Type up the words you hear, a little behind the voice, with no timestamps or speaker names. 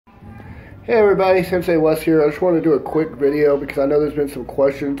Hey everybody, Sensei Wes here. I just want to do a quick video because I know there's been some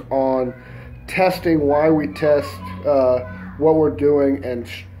questions on testing, why we test, what we're doing, and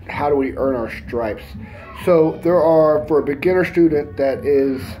how do we earn our stripes. So there are, for a beginner student that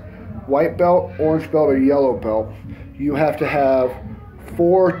is white belt, orange belt, or yellow belt, you have to have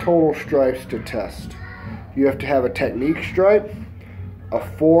 4 total stripes to test. You have to have a technique stripe, a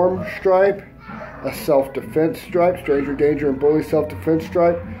form stripe, a self-defense stripe, stranger danger and bully self-defense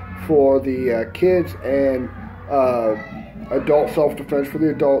stripe for the kids, and adult self-defense for the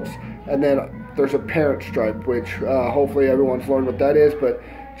adults, and then there's a parent stripe, which hopefully everyone's learned what that is, but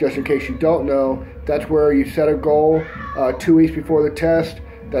just in case you don't know, that's where you set a goal 2 weeks before the test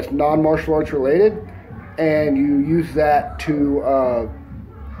that's non-martial arts related, and you use that to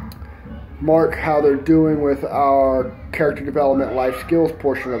mark how they're doing with our character development life skills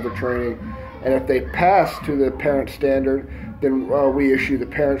portion of the training. And if they pass to the parent standard, then we issue the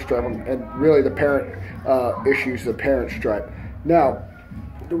parent stripe, and really the parent issues the parent stripe. Now,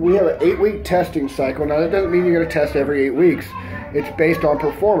 we have an 8-week testing cycle. Now, that doesn't mean you're going to test every 8 weeks. It's based on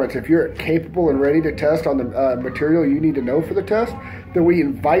performance. If you're capable and ready to test on the material you need to know for the test, then we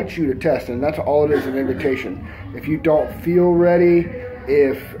invite you to test, and that's all it is, an invitation. If you don't feel ready,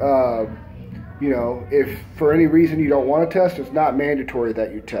 if for any reason you don't want to test, it's not mandatory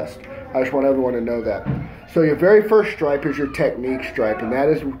that you test. I just want everyone to know that. So your very first stripe is your technique stripe, and that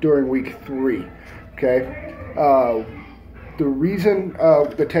is during week 3. Okay. The reason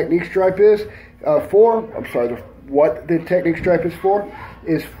the technique stripe is what the technique stripe is for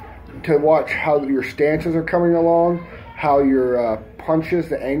is to watch how your stances are coming along, how your punches,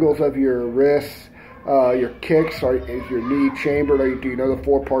 the angles of your wrists, your kicks, is your knee chambered? Do you know the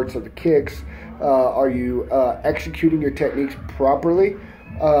 4 parts of the kicks? Are you executing your techniques properly?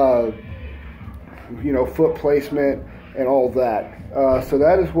 Foot placement and all that. So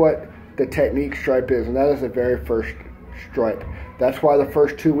that is what the technique stripe is, and that is the very first stripe. That's why the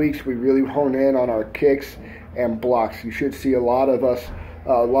first 2 weeks we really hone in on our kicks and blocks. You should see a lot of us,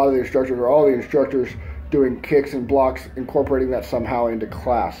 a lot of the instructors, or all the instructors, doing kicks and blocks, incorporating that somehow into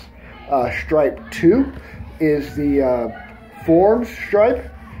class. Stripe 2 is the forms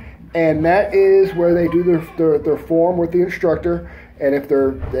stripe, and that is where they do their form with the instructor. And if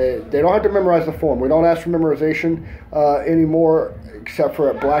they don't have to memorize the form. We don't ask for memorization anymore, except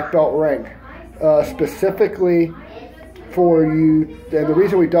for at black belt rank, specifically for you. And the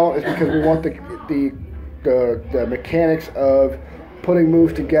reason we don't is because we want the mechanics of putting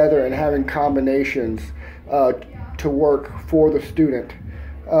moves together and having combinations to work for the student.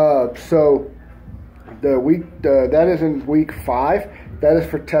 So that is in week 5. That is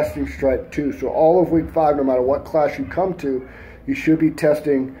for testing stripe 2. So all of week 5, no matter what class you come to, you should be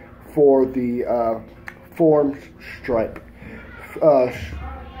testing for the form stripe. The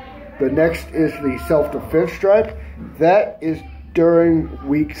next is the self-defense stripe. That is during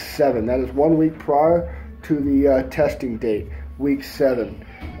week 7. That is 1 week prior to the testing date, week 7.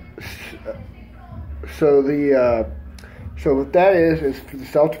 So what that is for the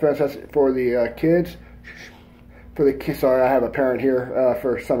self-defense. That's for the kids. Sorry, I have a parent here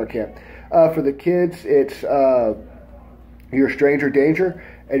for summer camp. For the kids, it's your stranger danger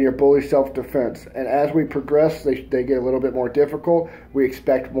and your bully self-defense. And as we progress, they get a little bit more difficult. We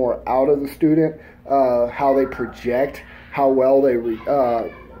expect more out of the student, how they project, how well they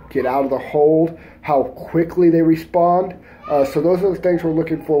get out of the hold, how quickly they respond. So those are the things we're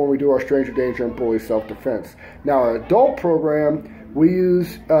looking for when we do our stranger danger and bully self-defense. Now, our adult program, we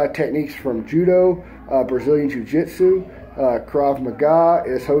use techniques from judo, Brazilian jiu-jitsu, Krav Maga,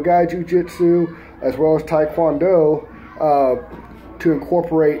 Ishogai jiu-jitsu, as well as Taekwondo, to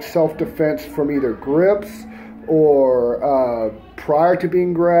incorporate self-defense from either grips or prior to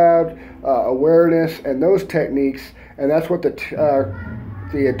being grabbed, awareness, and those techniques. And that's what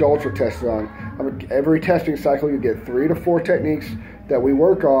the adults are tested on. Every testing cycle, you get 3 to 4 techniques that we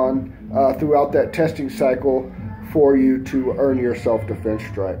work on throughout that testing cycle for you to earn your self-defense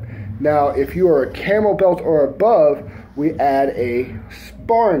stripe. Now, if you are a camel belt or above, we add a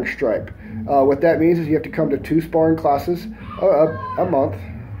sparring stripe. What that means is you have to come to 2 sparring classes a month.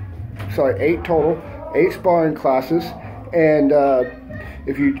 8 total, 8 sparring classes. And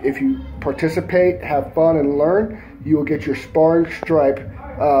if you participate, have fun, and learn, you will get your sparring stripe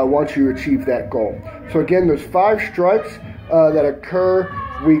once you achieve that goal. So again, there's 5 stripes that occur.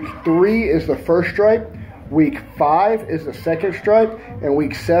 Week 3 is the first stripe. Week 5 is the second stripe, and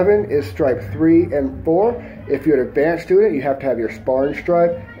week 7 is stripe 3 and 4. If you're an advanced student, you have to have your sparring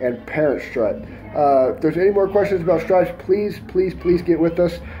stripe and parent stripe. If there's any more questions about stripes, please get with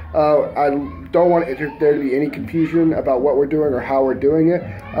us. I don't want there to be any confusion about what we're doing or how we're doing it,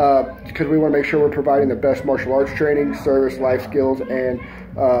 because we want to make sure we're providing the best martial arts training, service, life skills, and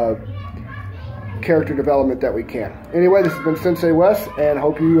character development that we can. Anyway, this has been Sensei Wes, and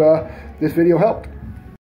hope this video helped.